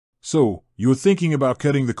So, you're thinking about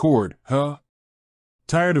cutting the cord, huh?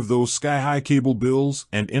 Tired of those sky-high cable bills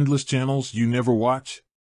and endless channels you never watch?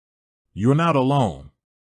 You're not alone.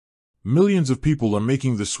 Millions of people are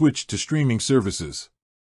making the switch to streaming services.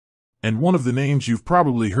 And one of the names you've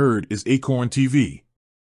probably heard is Acorn TV.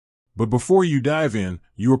 But before you dive in,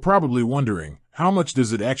 you are probably wondering, how much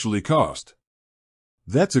does it actually cost?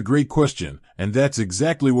 That's a great question, and that's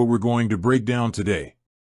exactly what we're going to break down today.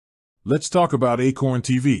 Let's talk about Acorn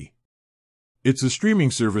TV. It's a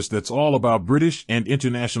streaming service that's all about British and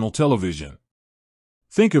international television.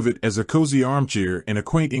 Think of it as a cozy armchair in a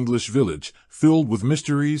quaint English village, filled with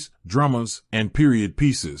mysteries, dramas, and period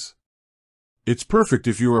pieces. It's perfect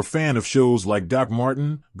if you're a fan of shows like Doc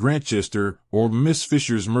Martin, Grantchester, or Miss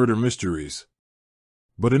Fisher's Murder Mysteries.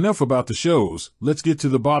 But enough about the shows, let's get to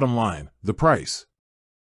the bottom line, the price.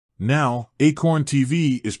 Now, Acorn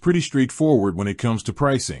TV is pretty straightforward when it comes to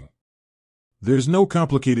pricing. There's no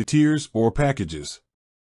complicated tiers or packages.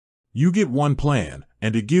 You get one plan,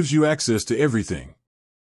 and it gives you access to everything.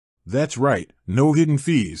 That's right, no hidden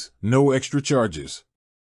fees, no extra charges.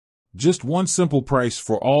 Just one simple price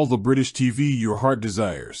for all the British TV your heart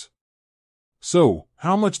desires. So,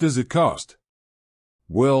 how much does it cost?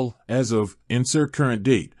 Well, as of insert current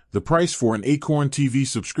date, the price for an Acorn TV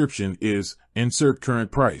subscription is insert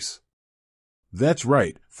current price. That's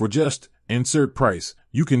right, for just insert price,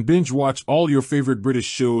 you can binge watch all your favorite British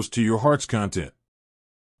shows to your heart's content.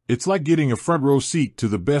 It's like getting a front row seat to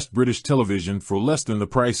the best British television for less than the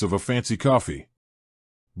price of a fancy coffee.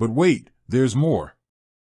 But wait, there's more.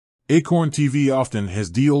 Acorn TV often has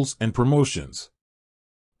deals and promotions.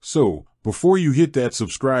 So, before you hit that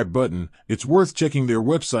subscribe button, it's worth checking their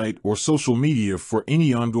website or social media for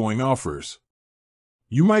any ongoing offers.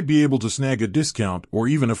 You might be able to snag a discount or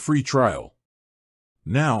even a free trial.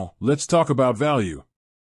 Now, let's talk about value.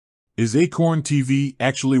 Is Acorn TV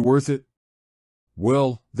actually worth it?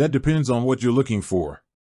 Well, that depends on what you're looking for.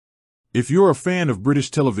 If you're a fan of British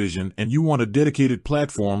television and you want a dedicated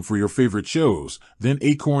platform for your favorite shows, then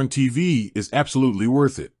Acorn TV is absolutely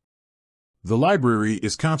worth it. The library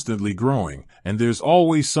is constantly growing, and there's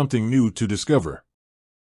always something new to discover.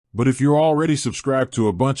 But if you're already subscribed to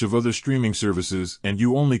a bunch of other streaming services and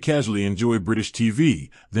you only casually enjoy British TV,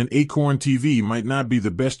 then Acorn TV might not be the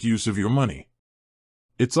best use of your money.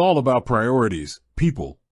 It's all about priorities,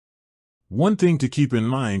 people. One thing to keep in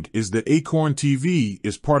mind is that Acorn TV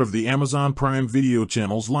is part of the Amazon Prime Video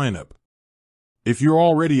channel's lineup. If you're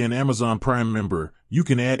already an Amazon Prime member, you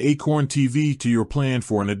can add Acorn TV to your plan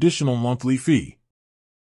for an additional monthly fee.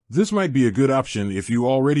 This might be a good option if you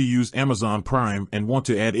already use Amazon Prime and want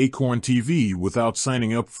to add Acorn TV without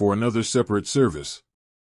signing up for another separate service.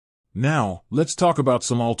 Now, let's talk about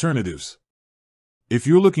some alternatives. If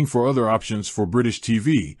you're looking for other options for British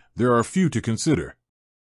TV, there are a few to consider.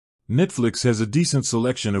 Netflix has a decent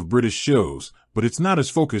selection of British shows, but it's not as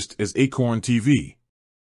focused as Acorn TV.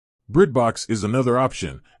 BritBox is another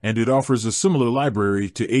option, and it offers a similar library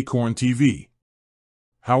to Acorn TV.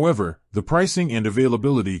 However, the pricing and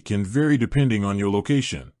availability can vary depending on your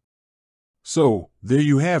location. So, there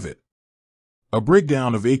you have it. A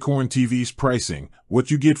breakdown of Acorn TV's pricing,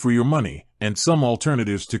 what you get for your money, and some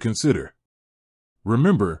alternatives to consider.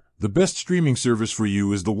 Remember, the best streaming service for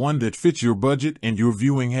you is the one that fits your budget and your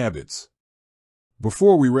viewing habits.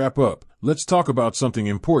 Before we wrap up, let's talk about something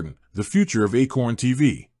important, the future of Acorn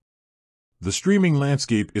TV. The streaming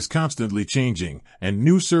landscape is constantly changing, and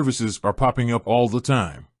new services are popping up all the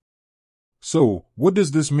time. So, what does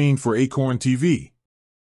this mean for Acorn TV?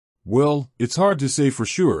 Well, it's hard to say for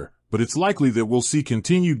sure, but it's likely that we'll see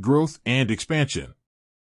continued growth and expansion.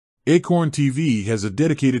 Acorn TV has a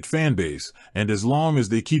dedicated fan base, and as long as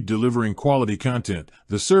they keep delivering quality content,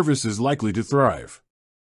 the service is likely to thrive.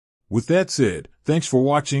 With that said, thanks for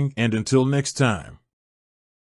watching, and until next time.